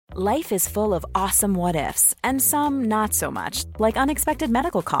Life is full of awesome what-ifs, and some not so much, like unexpected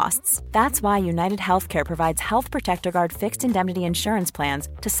medical costs. That's why United Healthcare provides Health Protector Guard fixed indemnity insurance plans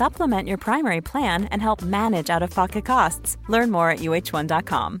to supplement your primary plan and help manage out-of-pocket costs. Learn more at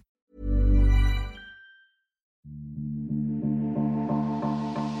uh1.com.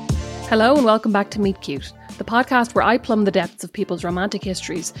 Hello and welcome back to Meet Cute, the podcast where I plumb the depths of people's romantic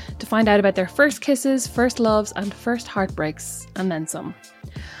histories to find out about their first kisses, first loves, and first heartbreaks, and then some.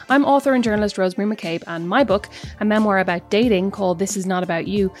 I'm author and journalist Rosemary McCabe, and my book, a memoir about dating called This Is Not About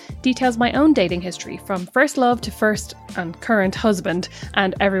You, details my own dating history from first love to first and current husband,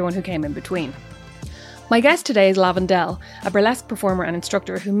 and everyone who came in between. My guest today is Lavendelle, a burlesque performer and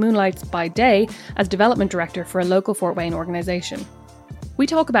instructor who moonlights by day as development director for a local Fort Wayne organisation. We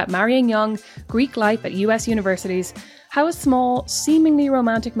talk about marrying young, Greek life at US universities, how a small, seemingly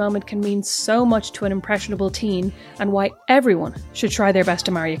romantic moment can mean so much to an impressionable teen, and why everyone should try their best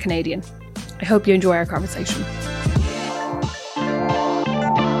to marry a Canadian. I hope you enjoy our conversation.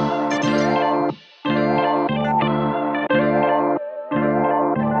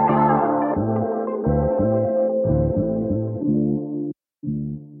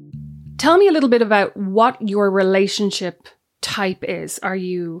 Tell me a little bit about what your relationship type is. Are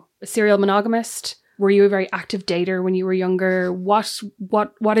you a serial monogamist? Were you a very active dater when you were younger?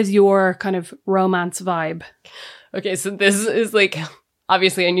 What is your kind of romance vibe? Okay, so this is like,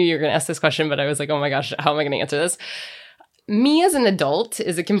 obviously I knew you were going to ask this question, but I was like, oh my gosh, how am I going to answer this? Me as an adult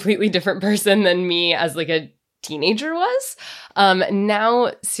is a completely different person than me as like a teenager was.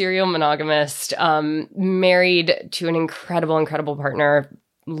 Now serial monogamist, married to an incredible partner,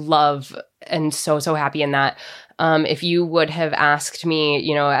 love, and so happy in that. If you would have asked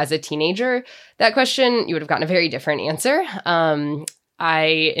me, as a teenager, that question, you would have gotten a very different answer.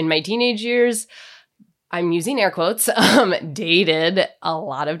 In my teenage years, I'm using air quotes, dated a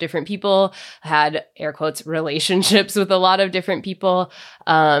lot of different people, had air quotes relationships with a lot of different people.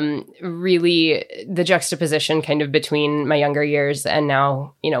 Really the juxtaposition kind of between my younger years and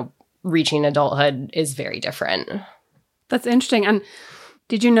now, reaching adulthood is very different. That's interesting. And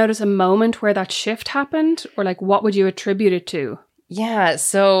did you notice a moment where that shift happened, or like what would you attribute it to? Yeah,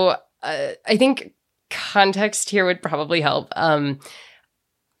 so I think context here would probably help.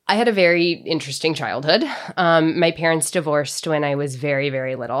 I had a very interesting childhood. My parents divorced when I was very,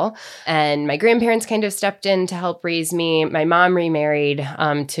 very little, and my grandparents kind of stepped in to help raise me. My mom remarried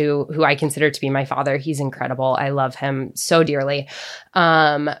to who I consider to be my father. He's incredible. I love him so dearly.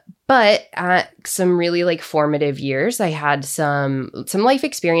 But at some really like formative years, I had some life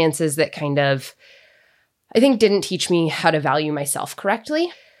experiences that kind of, I think, didn't teach me how to value myself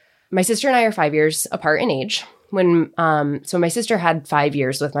correctly. My sister and I are 5 years apart in age. So my sister had 5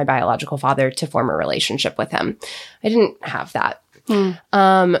 years with my biological father to form a relationship with him. I didn't have that.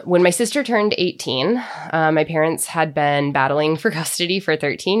 When my sister turned 18, my parents had been battling for custody for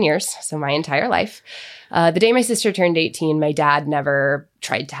 13 years, so my entire life. The day my sister turned 18, my dad never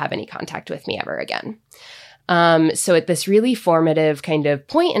tried to have any contact with me ever again. So at this really formative kind of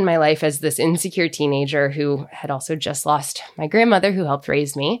point in my life as this insecure teenager who had also just lost my grandmother who helped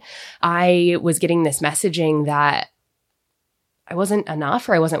raise me, I was getting this messaging that I wasn't enough,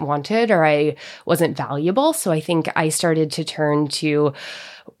 or I wasn't wanted, or I wasn't valuable. So I think I started to turn to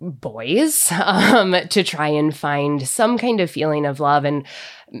boys to try and find some kind of feeling of love. And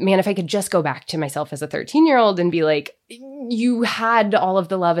man, if I could just go back to myself as a 13-year-old and be like, you had all of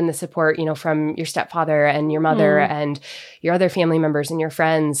the love and the support, from your stepfather and your mother and your other family members and your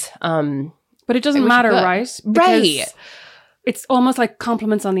friends. But it doesn't matter, right? Right. It's almost like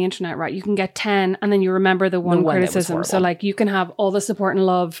compliments on the internet, right? You can get 10 and then you remember the one criticism. So like you can have all the support and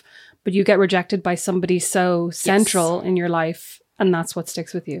love, but you get rejected by somebody so central in your life. And that's what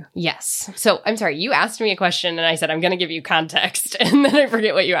sticks with you. Yes. So I'm sorry, you asked me a question and I said, I'm going to give you context. And then I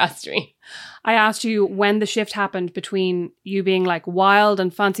forget what you asked me. I asked you when the shift happened between you being like wild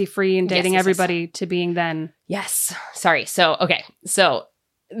and fancy free and dating everybody to being then. Yes. Sorry. So, okay. So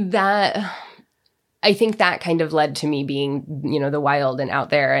that, I think that kind of led to me being, the wild and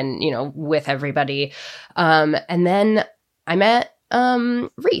out there and, with everybody. And then I met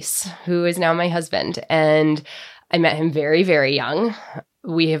Reese, who is now my husband. And I met him very, very young.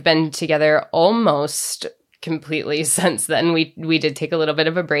 We have been together almost completely since then. We did take a little bit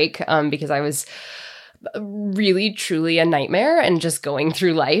of a break because I was really, truly a nightmare and just going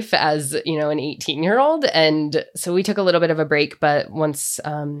through life as, an 18-year-old. And so we took a little bit of a break. But once,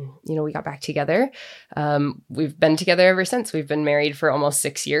 we got back together, we've been together ever since. We've been married for almost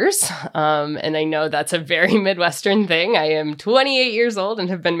 6 years. And I know that's a very Midwestern thing. I am 28 years old and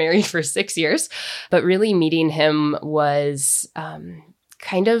have been married for 6 years. But really meeting him was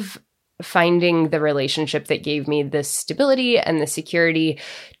kind of finding the relationship that gave me the stability and the security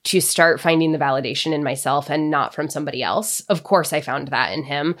to start finding the validation in myself and not from somebody else. Of course, I found that in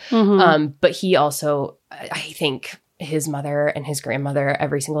him. But he also, I thank his mother and his grandmother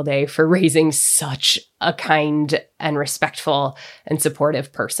every single day for raising such a kind and respectful and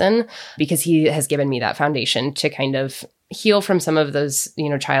supportive person, because he has given me that foundation to kind of heal from some of those,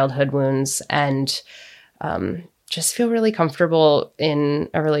 childhood wounds and just feel really comfortable in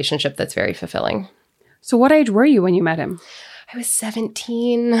a relationship that's very fulfilling. So what age were you when you met him? I was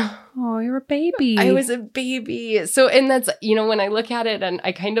 17. Oh, you're a baby. I was a baby. So, and that's, when I look at it and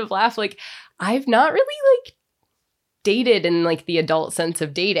I kind of laugh, like, I've not really dated in the adult sense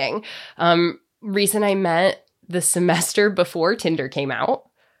of dating. Reason I met the semester before Tinder came out.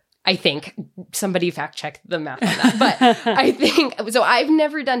 I think somebody fact check the math on that, but I think so. I've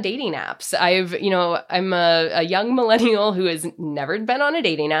never done dating apps. I'm a young millennial who has never been on a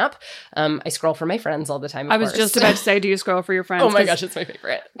dating app. I scroll for my friends all the time. I was just about to say, do you scroll for your friends? Oh my gosh, it's my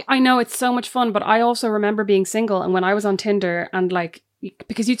favorite. I know it's so much fun, but I also remember being single, and when I was on Tinder and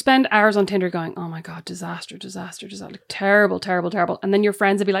because you'd spend hours on Tinder going, oh my God, disaster, terrible, terrible, terrible. And then your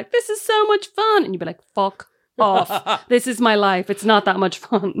friends would be like, this is so much fun. And you'd be like, fuck off. This is my life. It's not that much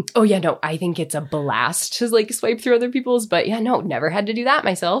fun. Oh yeah, no, I think it's a blast to swipe through other people's, but yeah, no, never had to do that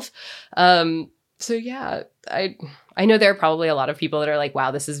myself. So yeah, I know there are probably a lot of people that are like,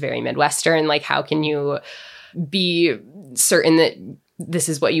 wow, this is very Midwestern. How can you be certain that this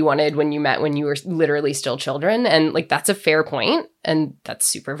is what you wanted when you were literally still children? And that's a fair point, and that's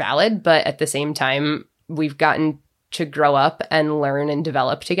super valid. But at the same time, we've gotten to grow up and learn and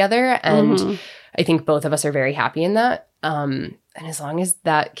develop together. And I think both of us are very happy in that. And as long as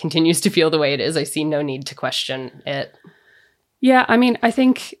that continues to feel the way it is, I see no need to question it. Yeah, I mean, I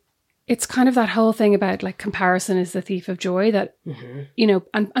think it's kind of that whole thing about comparison is the thief of joy that,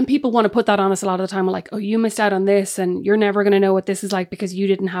 and people want to put that on us a lot of the time. Like, oh, you missed out on this and you're never going to know what this is like because you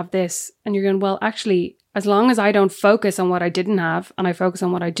didn't have this. And you're going, well, actually, as long as I don't focus on what I didn't have and I focus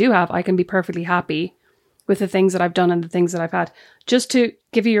on what I do have, I can be perfectly happy with the things that I've done and the things that I've had. Just to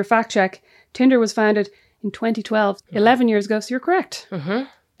give you your fact check, Tinder was founded in 2012, 11 years ago. So you're correct.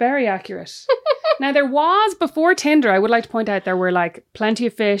 Very accurate. Now, there was, before Tinder, I would like to point out, there were Plenty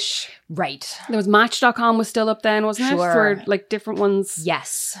of Fish. Right. There was Match.com was still up then, wasn't it? For different ones.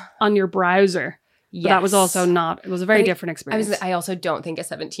 Yes. On your browser. Yes. But that was also not, it was a very different experience. I also don't think a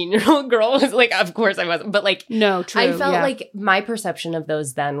 17-year-old girl was of course I wasn't, but no, true. I felt my perception of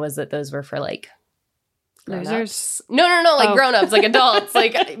those then was that those were for losers. No, grown-ups, adults.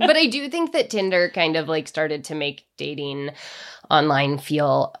 But I do think that Tinder kind of started to make dating online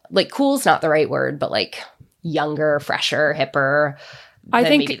feel cool's not the right word, but younger, fresher, hipper. I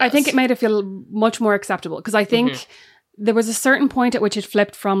think it made it feel much more acceptable, because I think there was a certain point at which it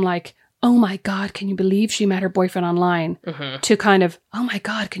flipped from oh my God, can you believe she met her boyfriend online? To kind of, oh my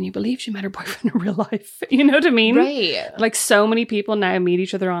God, can you believe she met her boyfriend in real life? You know what I mean? Right. So many people now meet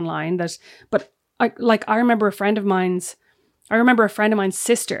each other online but I remember a friend of mine's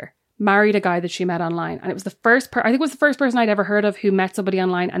sister married a guy that she met online. And it was the first person I'd ever heard of who met somebody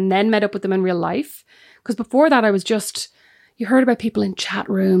online and then met up with them in real life. Because before that, I was you heard about people in chat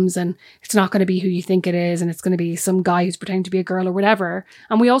rooms and it's not going to be who you think it is. And it's going to be some guy who's pretending to be a girl or whatever.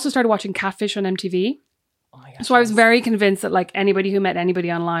 And we also started watching Catfish on MTV. Oh my gosh. So I was very convinced that anybody who met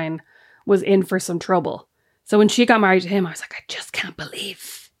anybody online was in for some trouble. So when she got married to him, I was like, I just can't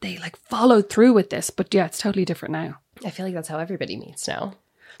believe they followed through with this. But yeah, it's totally different now. I feel like that's how everybody meets now.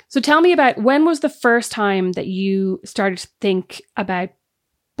 So tell me about, when was the first time that you started to think about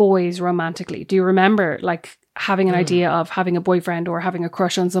boys romantically? Do you remember having an idea of having a boyfriend or having a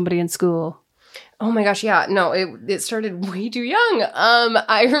crush on somebody in school? Oh my gosh, yeah. No, it started way too young.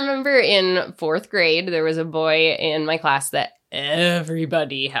 I remember in 4th grade, there was a boy in my class that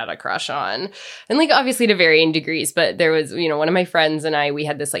everybody had a crush on. And obviously to varying degrees, but there was, one of my friends and we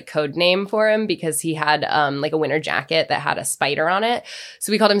had this code name for him because he had a winter jacket that had a spider on it.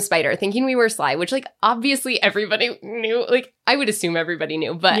 So we called him Spider, thinking we were sly, which obviously everybody knew. I would assume everybody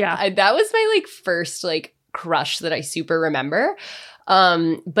knew, but yeah. That was my first crush that I super remember.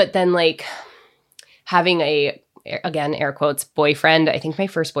 But then having a, again, air quotes, boyfriend. I think my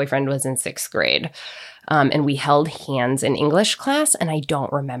first boyfriend was in 6th grade. And we held hands in English class, and I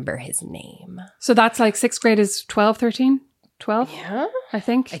don't remember his name. So that's 6th grade is 12, 13? 12? Yeah. I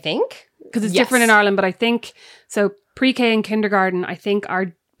think. Because it's different in Ireland, but I think, so pre-K and kindergarten, I think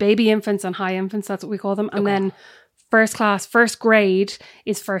are baby infants and high infants, that's what we call them. And then first grade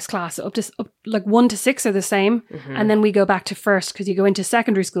is first class. So up 1 to 6 are the same. And then we go back to first, because you go into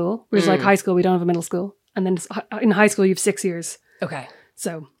secondary school, which is high school, we don't have a middle school. And then in high school, you have 6 years. Okay.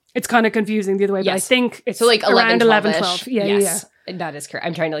 So it's kind of confusing the other way, but I think it's so like around 11, 12. 12. Yeah, yes, yeah. That is correct.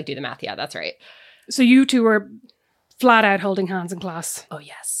 I'm trying to like do the math. Yeah, that's right. So you two were flat out holding hands in class. Oh,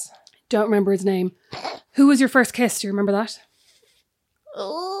 yes. Don't remember his name. Who was your first kiss? Do you remember that?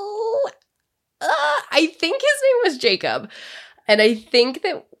 Oh, I think his name was Jacob. And I think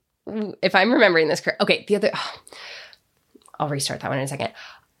that if I'm remembering this correct, okay, I'll restart that one in a second.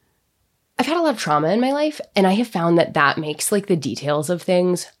 I've had a lot of trauma in my life, and I have found that makes like the details of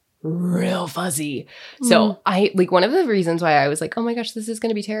things real fuzzy. So I like one of the reasons why I was like, oh my gosh, this is going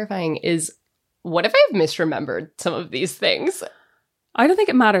to be terrifying is what if I've misremembered some of these things? I don't think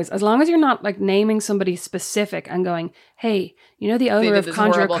it matters as long as you're not like naming somebody specific and going, hey, you know, the owner of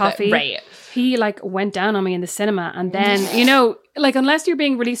Conjure Coffee, right? He like went down on me in the cinema, and then, you know, like unless you're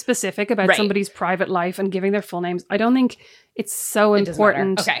being really specific about somebody's private life and giving their full names, I don't think it's so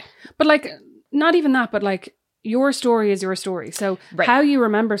important. Okay. But like, not even that, but like your story is your story. So how you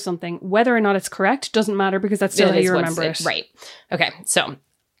remember something, whether or not it's correct, doesn't matter because that's still how you remember it. Right. Okay. So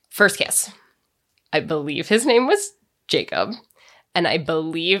first kiss. I believe his name was Jacob. And I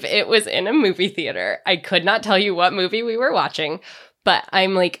believe it was in a movie theater. I could not tell you what movie we were watching, but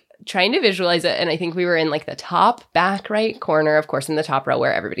I'm like trying to visualize it. And I think we were in like the top back right corner, of course, in the top row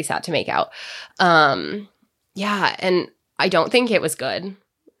where everybody sat to make out. Yeah. And I don't think it was good.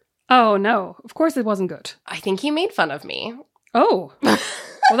 Oh, no. Of course it wasn't good. I think he made fun of me. Oh. Well,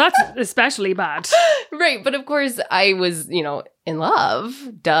 that's especially bad. Right. But of course I was, you know, in love.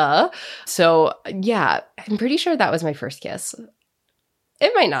 Duh. So yeah, I'm pretty sure that was my first kiss.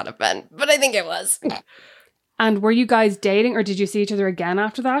 It might not have been, but I think it was. And were you guys dating, or did you see each other again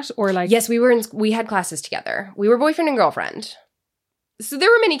after that? Or like, yes, we had classes together. We were boyfriend and girlfriend. So there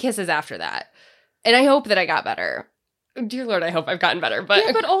were many kisses after that. And I hope that I got better. Dear Lord, I hope I've gotten better. But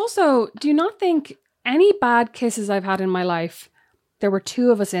yeah, but also, do you not think any bad kisses I've had in my life, there were two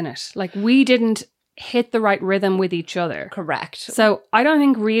of us in it? Like, we didn't hit the right rhythm with each other. Correct. So I don't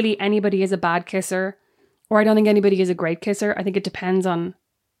think really anybody is a bad kisser. Or I don't think anybody is a great kisser. I think it depends on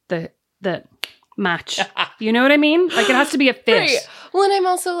the match. You know what I mean? Like, it has to be a fit. Right. Well, and I'm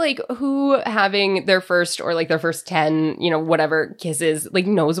also like, who having their first or like their first 10, you know, whatever kisses, like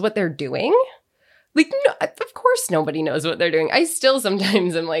knows what they're doing? Like, no, of course nobody knows what they're doing. I still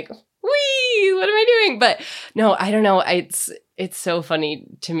sometimes am like, wee, what am I doing? But no, I don't know. It's so funny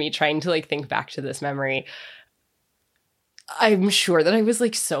to me trying to like think back to this memory. I'm sure that I was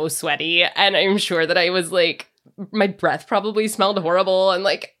like so sweaty, and I'm sure that I was like, my breath probably smelled horrible and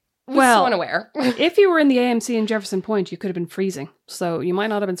like was so unaware. If you were in the AMC in Jefferson Point, you could have been freezing. So you might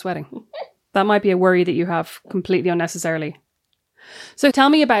not have been sweating. That might be a worry that you have completely unnecessarily. So tell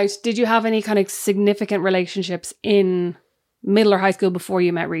me about, did you have any kind of significant relationships in middle or high school before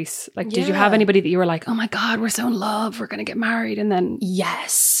you met Reese? Like, did you have anybody that you were like, oh my God, we're so in love, we're going to get married? And then...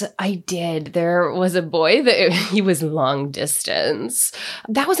 Yes, I did. There was a boy that he was long distance.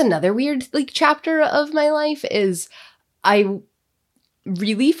 That was another weird like chapter of my life is I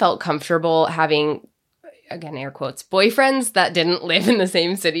really felt comfortable having, again, air quotes, boyfriends that didn't live in the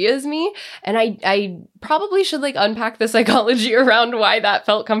same city as me. And I probably should like unpack the psychology around why that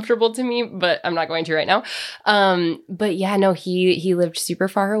felt comfortable to me, but I'm not going to right now. But yeah, no, he lived super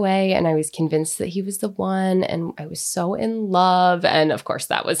far away, and I was convinced that he was the one, and I was so in love. And of course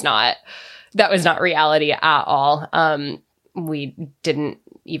that was not reality at all. We didn't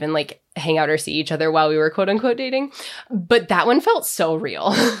even like hang out or see each other while we were quote unquote dating. But that one felt so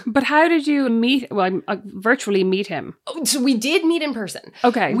real. But how did you meet, virtually meet him? So we did meet in person.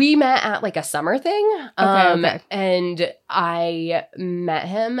 Okay. We met at like a summer thing. Okay. And I met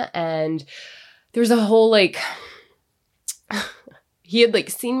him, and there was a whole like... He had like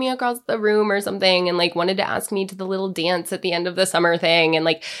seen me across the room or something and like wanted to ask me to the little dance at the end of the summer thing. And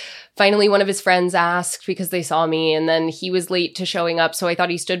like finally one of his friends asked because they saw me, and then he was late to showing up. So I thought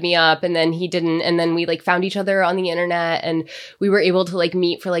he stood me up, and then he didn't. And then we like found each other on the internet, and we were able to like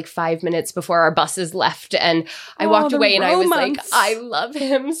meet for like 5 minutes before our buses left. And I walked away and I was like, I love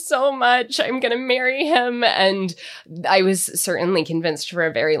him so much. I'm going to marry him. And I was certainly convinced for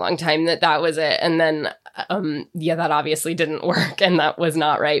a very long time that was it. And then that obviously didn't work, and that was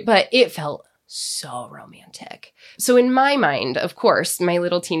not right, but it felt so romantic. So in my mind, of course, my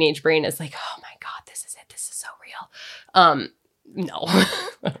little teenage brain is like, oh my God, this is it. This is so real. No.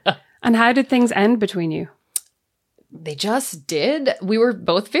 And how did things end between you? They just did. We were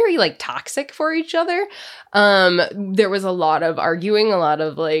both very like toxic for each other. There was a lot of arguing, a lot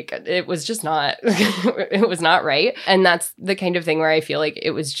of like, it was just not, it was not right. And that's the kind of thing where I feel like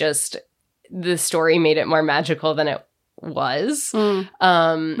it was just, the story made it more magical than it was.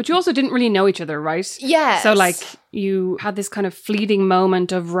 But you also didn't really know each other, right? Yes. So like you had this kind of fleeting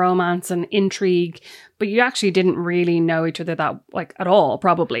moment of romance and intrigue, but you actually didn't really know each other that like at all,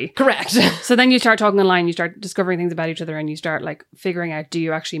 probably. Correct. So then you start talking online, you start discovering things about each other, and you start like figuring out, do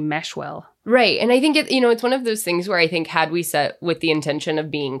you actually mesh well? Right. And I think it's one of those things where I think had we set with the intention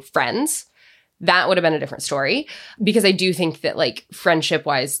of being friends, that would have been a different story, because I do think that like friendship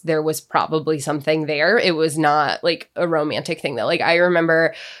wise, there was probably something there. It was not like a romantic thing though. Like I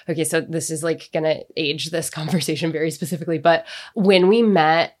remember, okay, so this is like going to age this conversation very specifically, but when we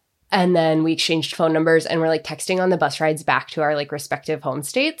met and then we exchanged phone numbers and we're like texting on the bus rides back to our like respective home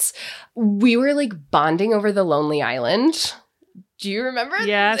states, we were like bonding over the Lonely Island. Do you remember?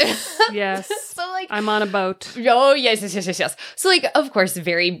 Yes, yes. So like, I'm on a boat. Oh, yes. So like, of course,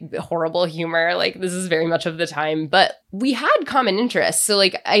 very horrible humor. Like this is very much of the time, but we had common interests. So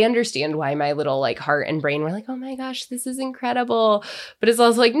like, I understand why my little like heart and brain were like, oh my gosh, this is incredible. But it's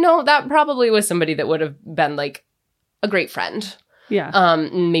also like, no, that probably was somebody that would have been like a great friend. Yeah.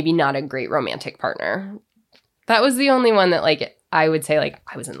 Maybe not a great romantic partner. That was the only one that like, I would say like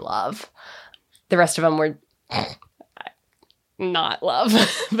I was in love. The rest of them were not love,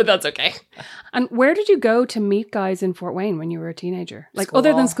 but that's okay. And where did you go to meet guys in Fort Wayne when you were a teenager? Like School.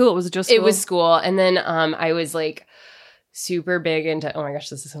 Other than school, was it just school? It was school. And then I was like super big into, oh my gosh,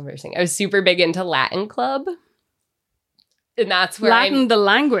 this is so embarrassing. I was super big into Latin club. And that's where Latin, the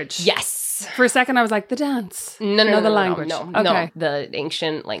language. Yes. For a second, I was like, the dance. No, the language. No, the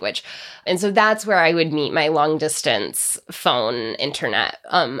ancient language. And so that's where I would meet my long distance phone, internet,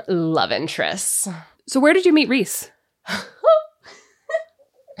 love interests. So where did you meet Reese?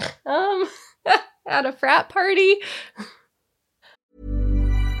 At a frat party.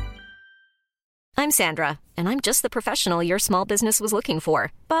 I'm Sandra, and I'm just the professional your small business was looking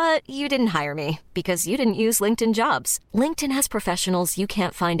for. But you didn't hire me because you didn't use LinkedIn Jobs. LinkedIn has professionals you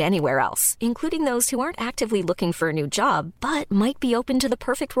can't find anywhere else, including those who aren't actively looking for a new job, but might be open to the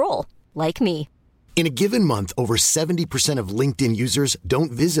perfect role, like me. In a given month, over 70% of LinkedIn users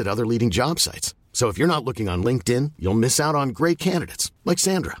don't visit other leading job sites. So if you're not looking on LinkedIn, you'll miss out on great candidates like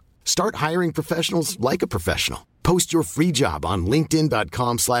Sandra. Start hiring professionals like a professional. Post your free job on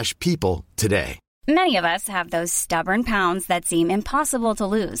linkedin.com/people today. Many of us have those stubborn pounds that seem impossible to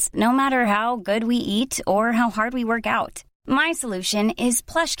lose, no matter how good we eat or how hard we work out. My solution is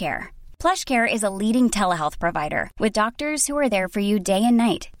PlushCare. PlushCare is a leading telehealth provider with doctors who are there for you day and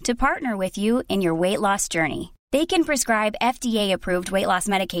night to partner with you in your weight loss journey. They can prescribe FDA-approved weight loss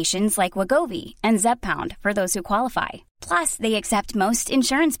medications like Wegovy and Zepbound for those who qualify. Plus, they accept most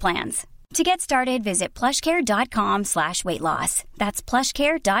insurance plans. To get started, visit plushcare.com/weightloss. That's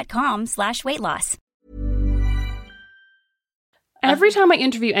plushcare.com/weightloss. Every time I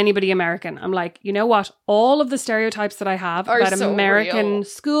interview anybody American, I'm like, you know what? All of the stereotypes that I have about so American real.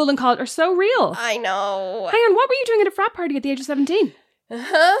 school and college are so real. I know. Hang on, what were you doing at a frat party at the age of 17?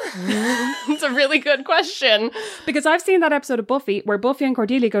 It's a really good question. Because I've seen that episode of Buffy where Buffy and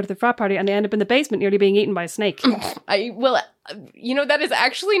Cordelia go to the frat party and they end up in the basement nearly being eaten by a snake. That is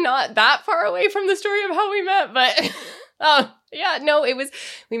actually not that far away from the story of how we met, but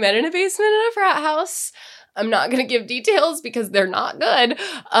we met in a basement in a frat house. I'm not going to give details because they're not good.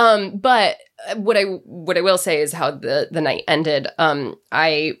 But what I will say is how the night ended.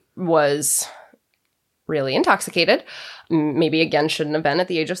 I was really intoxicated. Maybe, again, shouldn't have been at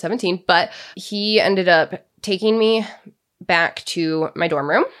the age of 17. But he ended up taking me back to my dorm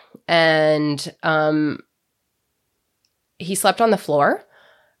room. And he slept on the floor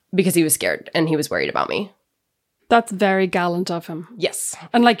because he was scared and he was worried about me. That's very gallant of him. Yes.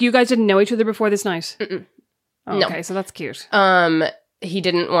 And like you guys didn't know each other before this night? Mm-mm. Oh, No. okay, so that's cute. He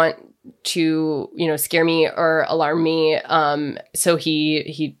didn't want to, scare me or alarm me. So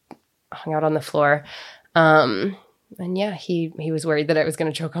he hung out on the floor. And yeah, he was worried that I was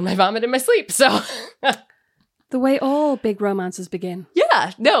going to choke on my vomit in my sleep. So the way all big romances begin.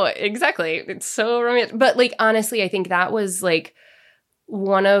 Yeah, no, exactly. It's so romantic. But like, honestly, I think that was like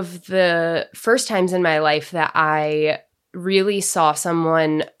one of the first times in my life that I really saw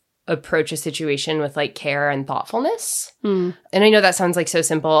someone approach a situation with like care and thoughtfulness. And I know that sounds like so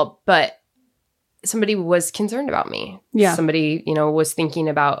simple, but somebody was concerned about me. Yeah. Somebody, was thinking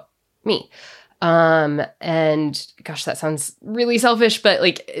about me. And gosh, that sounds really selfish, but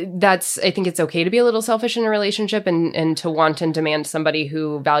like I think it's okay to be a little selfish in a relationship and to want and demand somebody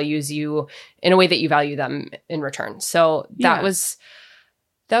who values you in a way that you value them in return. So that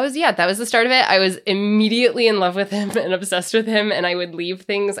that was the start of it. I was immediately in love with him and obsessed with him, and I would leave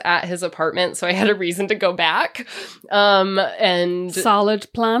things at his apartment, so I had a reason to go back. And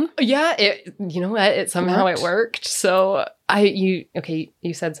solid plan. Yeah, you know what? It somehow worked. So you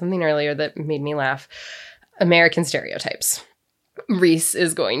said something earlier that made me laugh. American stereotypes. Reese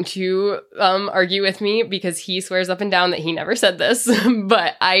is going to argue with me because he swears up and down that he never said this.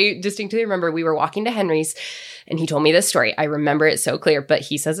 But I distinctly remember we were walking to Henry's and he told me this story. I remember it so clear, but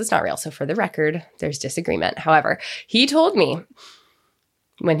he says it's not real. So for the record, there's disagreement. However, he told me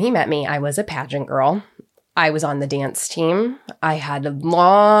when he met me, I was a pageant girl. I was on the dance team. I had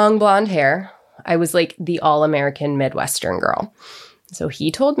long blonde hair. I was like the all-American Midwestern girl. So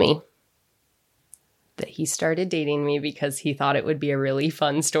he told me that he started dating me because he thought it would be a really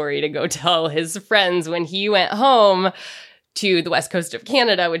fun story to go tell his friends when he went home to the west coast of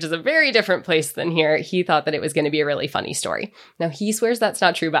Canada, which is a very different place than here. He thought that it was going to be a really funny story. Now, he swears that's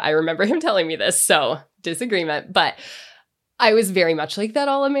not true, but I remember him telling me this, so disagreement. But I was very much like that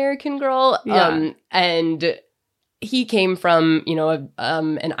all-American girl. Yeah. And he came from,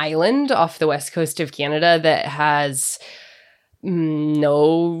 an island off the west coast of Canada that has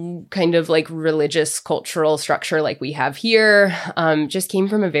no kind of like religious cultural structure like we have here. Just came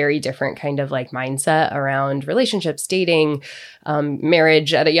from a very different kind of like mindset around relationships, dating,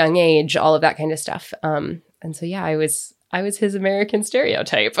 marriage at a young age, all of that kind of stuff. And so, yeah, I was his American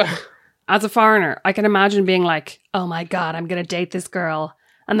stereotype. As a foreigner, I can imagine being like, oh my God, I'm going to date this girl.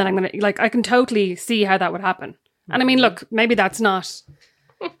 And then I'm going to, like, I can totally see how that would happen. And I mean, look, maybe that's not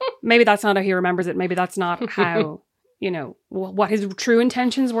how he remembers it. Maybe that's not how, what his true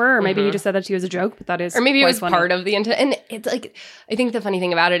intentions were. Or maybe he just said that to you as a joke, but that is, or maybe it was funny. part of the intent. And it's like, I think the funny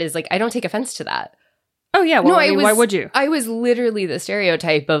thing about it is like, I don't take offense to that. Oh yeah. Well, no, why would you? I was literally the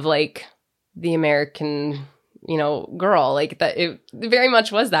stereotype of like the American, girl, like that. It very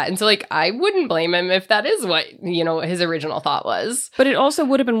much was that. And so like, I wouldn't blame him if that is what, his original thought was. But it also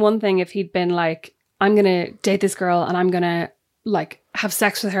would have been one thing if he'd been like, I'm going to date this girl and I'm going to like have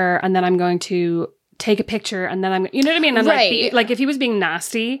sex with her and then I'm going to take a picture and then you know what I mean? And right. like if he was being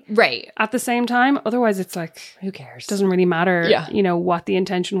nasty right at the same time, otherwise it's like, who cares? Doesn't really matter, what the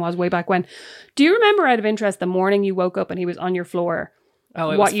intention was way back when. Do you remember, out of interest, the morning you woke up and he was on your floor?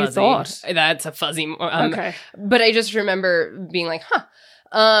 Oh, what you thought? That's a fuzzy. Okay. But I just remember being like,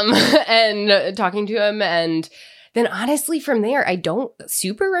 and talking to him. And then honestly, from there, I don't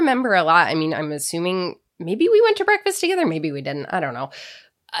super remember a lot. I mean, I'm assuming maybe we went to breakfast together. Maybe we didn't. I don't know.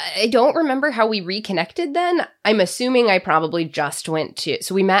 I don't remember how we reconnected then. I'm assuming I probably just went to,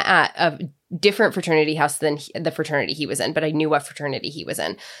 so we met at a different fraternity house than the fraternity he was in, but I knew what fraternity he was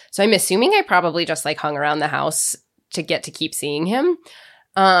in. So I'm assuming I probably just like hung around the house to get to keep seeing him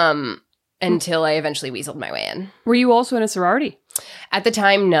until I eventually weaseled my way in. Were you also in a sorority? At the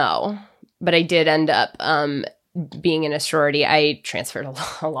time, no. But I did end up being in a sorority. I transferred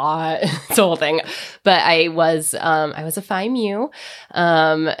a lot. It's a whole thing. But I was a Phi Mu.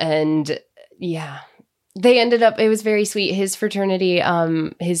 And yeah. They ended up, it was very sweet. His fraternity,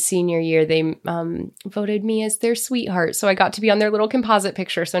 his senior year, they voted me as their sweetheart. So I got to be on their little composite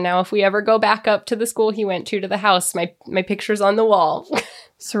picture. So now if we ever go back up to the school he went to the house, my picture's on the wall.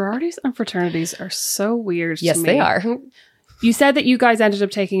 Sororities and fraternities are so weird to me. Yes, they are. You said that you guys ended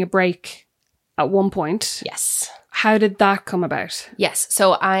up taking a break at one point. Yes. How did that come about? Yes.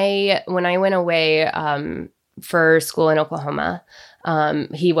 So when I went away for school in Oklahoma,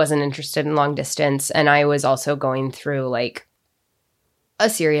 he wasn't interested in long distance. And I was also going through like a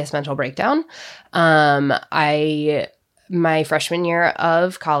serious mental breakdown. My freshman year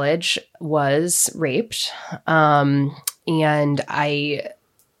of college was raped. And I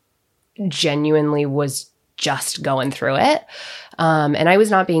genuinely was just going through it. And I was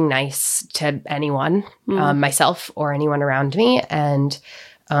not being nice to anyone, myself or anyone around me. And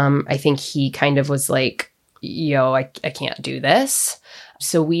I think he kind of was like, yo, I can't do this.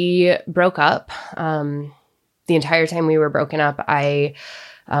 So we broke up. The entire time we were broken up, I,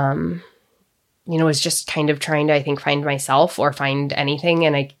 was just kind of trying to, I think, find myself or find anything.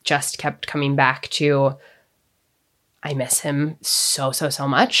 And I just kept coming back to, I miss him so, so, so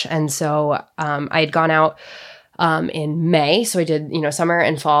much. And so I had gone out in May. So I did, summer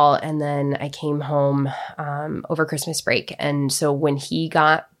and fall. And then I came home over Christmas break. And so when he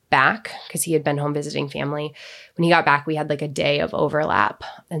got back, because he had been home visiting family, when he got back, we had like a day of overlap.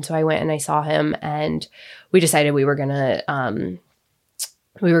 And so I went and I saw him and we decided we were going to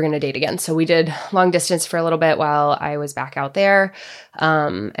date again. So we did long distance for a little bit while I was back out there.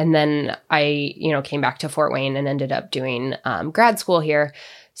 And then I, came back to Fort Wayne and ended up doing grad school here.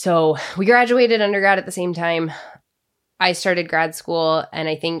 So we graduated undergrad at the same time. I started grad school, and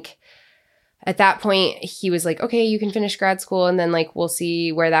I think at that point he was like, okay, you can finish grad school, and then like we'll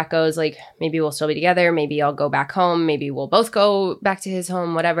see where that goes. Like maybe we'll still be together, maybe I'll go back home, maybe we'll both go back to his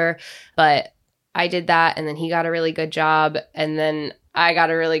home, whatever. But I did that, and then he got a really good job, and then I got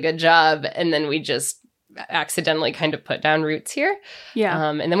a really good job, and then we just accidentally kind of put down roots here. Yeah.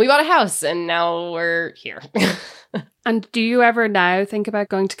 And then we bought a house, and now we're here. And do you ever now think about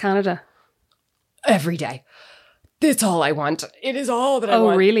going to Canada? Every day. It's all I want. It is all that I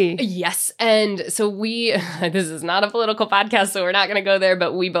want. Oh, really? Yes. And so this is not a political podcast, so we're not going to go there,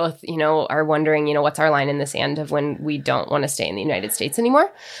 but we both, are wondering, what's our line in the sand of when we don't want to stay in the United States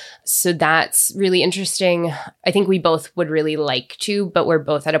anymore. So that's really interesting. I think we both would really like to, but we're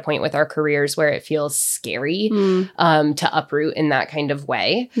both at a point with our careers where it feels scary to uproot in that kind of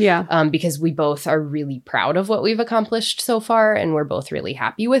way. Yeah. Because we both are really proud of what we've accomplished so far, and we're both really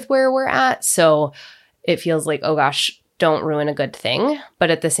happy with where we're at. So it feels like, oh gosh, don't ruin a good thing. But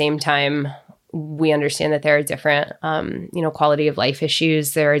at the same time, we understand that there are different, quality of life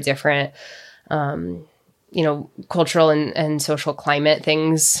issues. There are different, cultural and social climate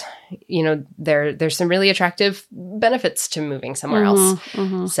things. There's some really attractive benefits to moving somewhere else.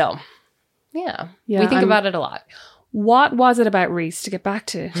 Mm-hmm. So, yeah, we think about it a lot. What was it about Reese, to get back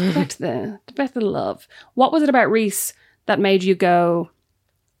to the love? What was it about Reese that made you go,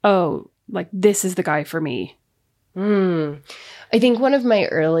 oh, like, this is the guy for me? I think one of my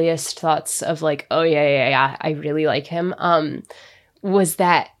earliest thoughts of like, oh, yeah, I really like him, was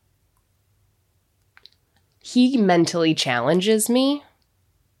that he mentally challenges me.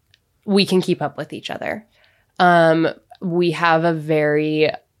 We can keep up with each other. We have a very,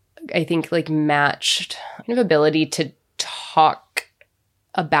 I think, like matched kind of ability to talk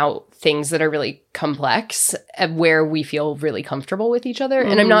about things that are really complex, where we feel really comfortable with each other.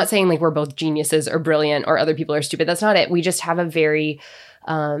 And I'm not saying like we're both geniuses or brilliant or other people are stupid. That's not it. We just have a very,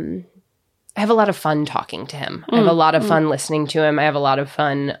 I have a lot of fun talking to him. I have a lot of fun listening to him. I have a lot of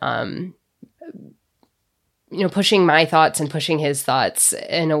fun, pushing my thoughts and pushing his thoughts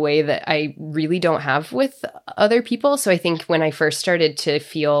in a way that I really don't have with other people. So I think when I first started to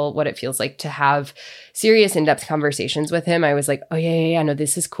feel what it feels like to have serious in-depth conversations with him, I was like, oh yeah, no,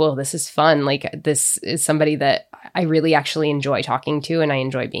 this is cool. This is fun. Like, this is somebody that I really actually enjoy talking to and I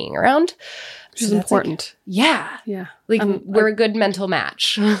enjoy being around. Which is important. Like, yeah. Yeah. Like, we're a good mental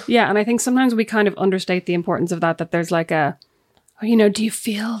match. Yeah. And I think sometimes we kind of understate the importance of that there's like do you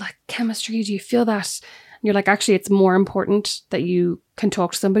feel that chemistry? Do you feel that? And you're like, actually, it's more important that you can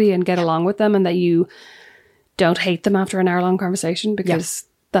talk to somebody and get along with them, and that you don't hate them after an hour-long conversation, because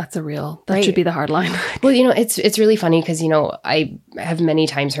that's that should be the hard line. Well, it's really funny because, I have many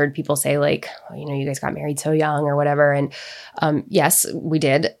times heard people say like, oh, you guys got married so young or whatever. And yes, we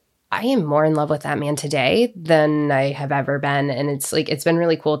did. I am more in love with that man today than I have ever been. And it's like, it's been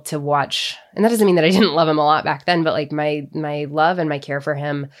really cool to watch. And that doesn't mean that I didn't love him a lot back then, but like my love and my care for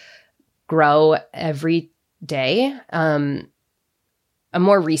him grow every day. A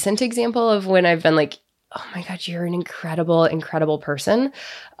more recent example of when I've been like, oh my God, you're an incredible, incredible person.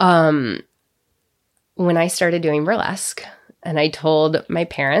 When I started doing burlesque, and I told my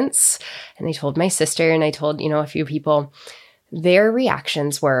parents, and I told my sister, and I told, a few people, their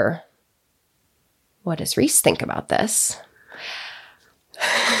reactions were, what does Reese think about this?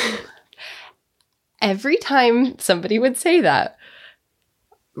 Every time somebody would say that,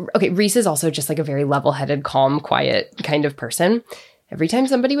 okay, Reese is also just like a very level-headed, calm, quiet kind of person. Every time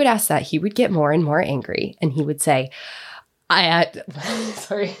somebody would ask that, he would get more and more angry. And he would say,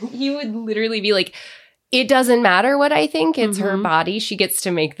 he would literally be like, it doesn't matter what I think. It's her body. She gets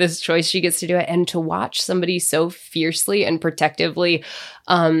to make this choice. She gets to do it. And to watch somebody so fiercely and protectively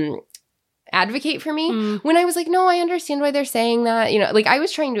advocate for me when I was like, no, I understand why they're saying that. Like, I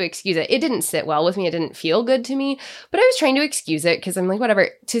was trying to excuse it. It didn't sit well with me. It didn't feel good to me, but I was trying to excuse it because I'm like, whatever.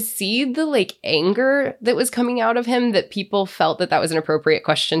 To see the like anger that was coming out of him, that people felt that was an appropriate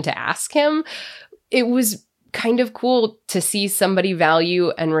question to ask him, it was kind of cool to see somebody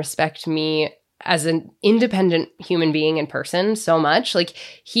value and respect me as an independent human being and person so much. Like,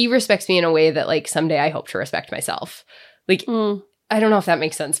 he respects me in a way that like someday I hope to respect myself. Like, I don't know if that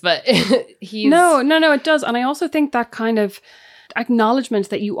makes sense, but he's... No, it does. And I also think that kind of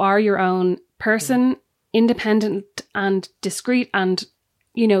acknowledgement that you are your own person, independent and discreet, and,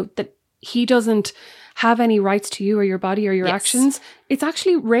 that he doesn't have any rights to you or your body or your actions, it's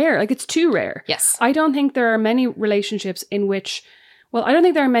actually rare. Like, it's too rare. Yes. I don't think there are many relationships in which... Well, I don't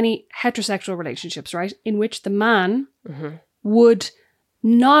think there are many heterosexual relationships, right, in which the man would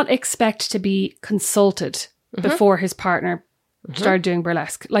not expect to be consulted before his partner started doing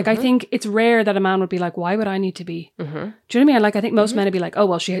burlesque. Like, I think it's rare that a man would be like, why would I need to be? Do you know what I mean? Like, I think most men would be like, oh,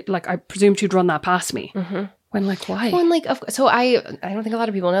 well, I presume she'd run that past me. When, like, why? Well, and like, so I don't think a lot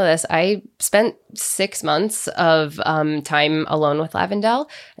of people know this. I spent 6 months of time alone with Lavendelle,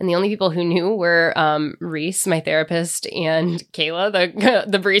 and the only people who knew were Reese, my therapist, and Kayla,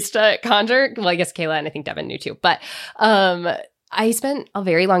 the barista at Conjure. Well, I guess Kayla and I think Devin knew too. But I spent a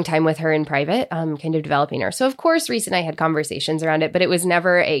very long time with her in private, kind of developing her. So, of course, Reese and I had conversations around it, but it was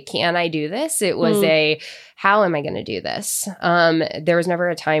never a, can I do this? It was a, how am I going to do this? There was never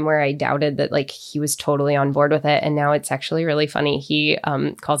a time where I doubted that, like, he was totally on board with it. And now it's actually really funny. He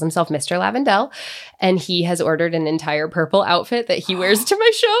calls himself Mr. Lavendelle, and he has ordered an entire purple outfit that he wears to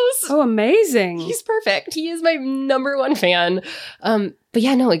my shows. Oh, amazing. He's perfect. He is my number one fan. But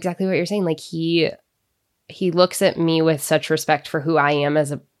yeah, no, exactly what you're saying. Like, he looks at me with such respect for who I am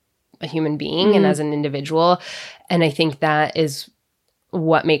as a human being and as an individual. And I think that is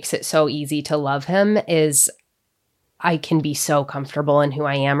what makes it so easy to love him, is I can be so comfortable in who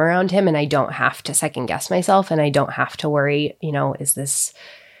I am around him, and I don't have to second guess myself, and I don't have to worry, is this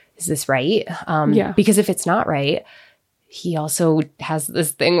right? Because if it's not right, he also has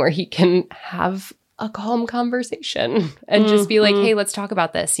this thing where he can have a calm conversation and just be like, hey, let's talk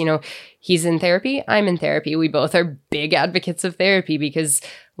about this. He's in therapy. I'm in therapy. We both are big advocates of therapy because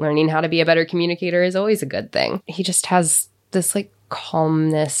learning how to be a better communicator is always a good thing. He just has this like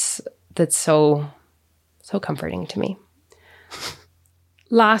calmness that's so comforting to me.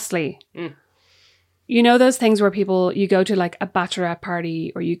 Lastly, those things where you go to like a bachelorette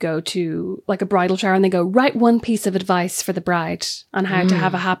party or you go to like a bridal shower and they go, write one piece of advice for the bride on how to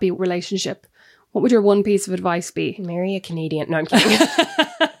have a happy relationship. What would your one piece of advice be? Marry a Canadian. No, I'm kidding.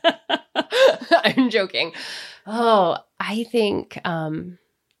 I'm joking. Oh, I think and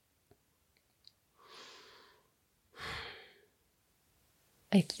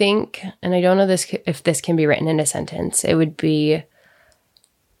I don't know if this can be written in a sentence, it would be,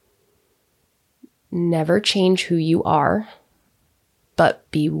 never change who you are, but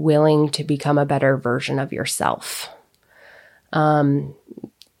be willing to become a better version of yourself.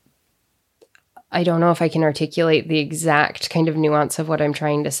 I don't know if I can articulate the exact kind of nuance of what I'm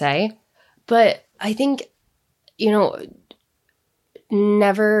trying to say, but I think,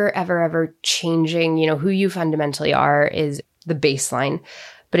 never, ever, ever changing, who you fundamentally are is the baseline.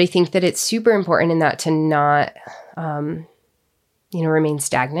 But I think that it's super important in that to not, remain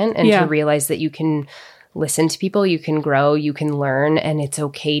stagnant and to realize that you can listen to people, you can grow, you can learn, and it's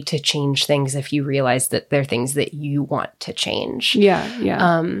okay to change things if you realize that they're things that you want to change.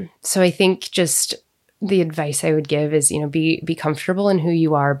 So I think just the advice I would give is, be comfortable in who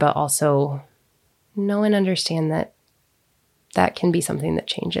you are, but also know and understand that can be something that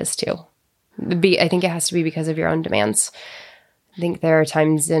changes too. I think it has to be because of your own demands. I think there are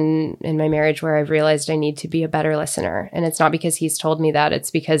times in my marriage where I've realized I need to be a better listener. And it's not because he's told me that. It's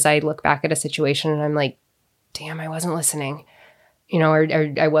because I look back at a situation and I'm like, damn, I wasn't listening, or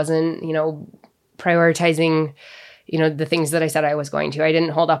I wasn't, prioritizing, the things that I said I was going to. I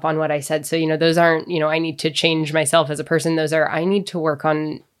didn't hold up on what I said. So, those aren't, I need to change myself as a person. Those are, I need to work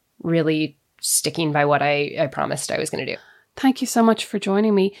on really sticking by what I promised I was going to do. Thank you so much for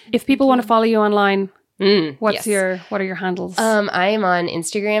joining me. If people want to follow you online, what are your handles? I am on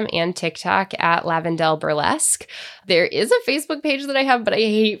Instagram and TikTok at Lavendelle Burlesque. There is a Facebook page that I have, but I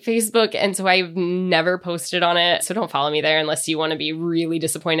hate Facebook, and so I've never posted on it. So don't follow me there unless you want to be really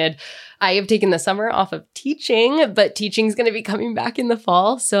disappointed. I have taken the summer off of teaching, but teaching's going to be coming back in the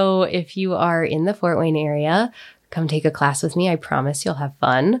fall. So if you are in the Fort Wayne area, come take a class with me. I promise you'll have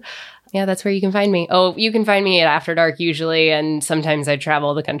fun. Yeah, that's where you can find me. Oh, you can find me at After Dark usually, and sometimes I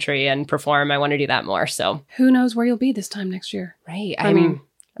travel the country and perform. I want to do that more, so. Who knows where you'll be this time next year? Right. I mean,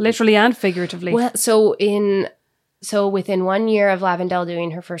 literally and figuratively. Well, so within 1 year of Lavendelle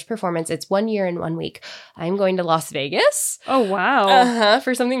doing her first performance, it's 1 year and 1 week, I'm going to Las Vegas. Oh, wow.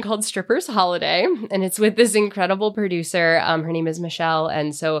 For something called Strippers Holiday, and it's with this incredible producer. Her name is Michelle,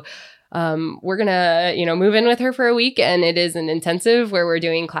 and so we're going to, move in with her for a week, and it is an intensive where we're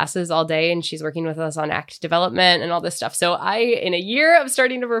doing classes all day, and she's working with us on act development and all this stuff. So in a year of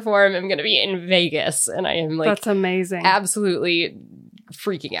starting to perform, I'm going to be in Vegas, and I am like, that's amazing. Absolutely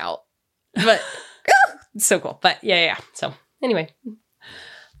freaking out, but it's so cool. But yeah. So anyway,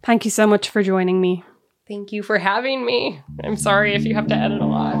 thank you so much for joining me. Thank you for having me. I'm sorry if you have to edit a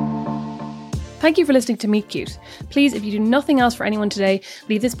lot. Thank you for listening to Meet Cute. Please, if you do nothing else for anyone today,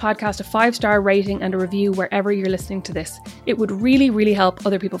 leave this podcast a 5-star rating and a review wherever you're listening to this. It would really, really help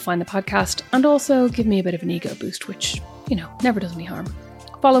other people find the podcast and also give me a bit of an ego boost, which, never does me harm.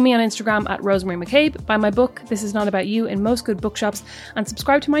 Follow me on Instagram at Rosemary McCabe, buy my book, This Is Not About You, in most good bookshops, and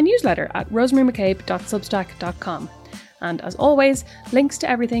subscribe to my newsletter at rosemarymccabe.substack.com. And as always, links to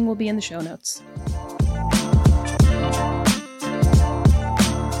everything will be in the show notes.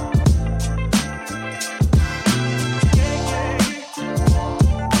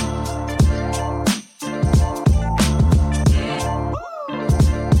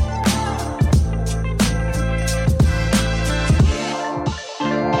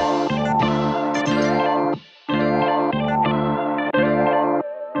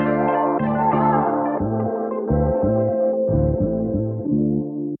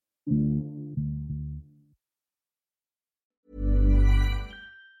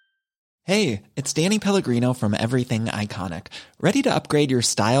 Hey, it's Danny Pellegrino from Everything Iconic. Ready to upgrade your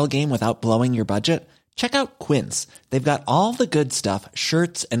style game without blowing your budget? Check out Quince. They've got all the good stuff,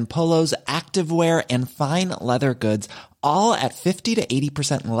 shirts and polos, activewear, and fine leather goods, all at 50 to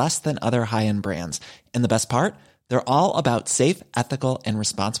 80% less than other high-end brands. And the best part? They're all about safe, ethical, and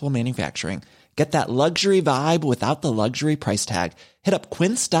responsible manufacturing. Get that luxury vibe without the luxury price tag. Hit up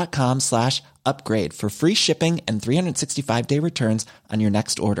quince.com/upgrade for free shipping and 365-day returns on your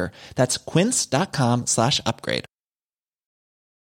next order. That's quince.com/upgrade.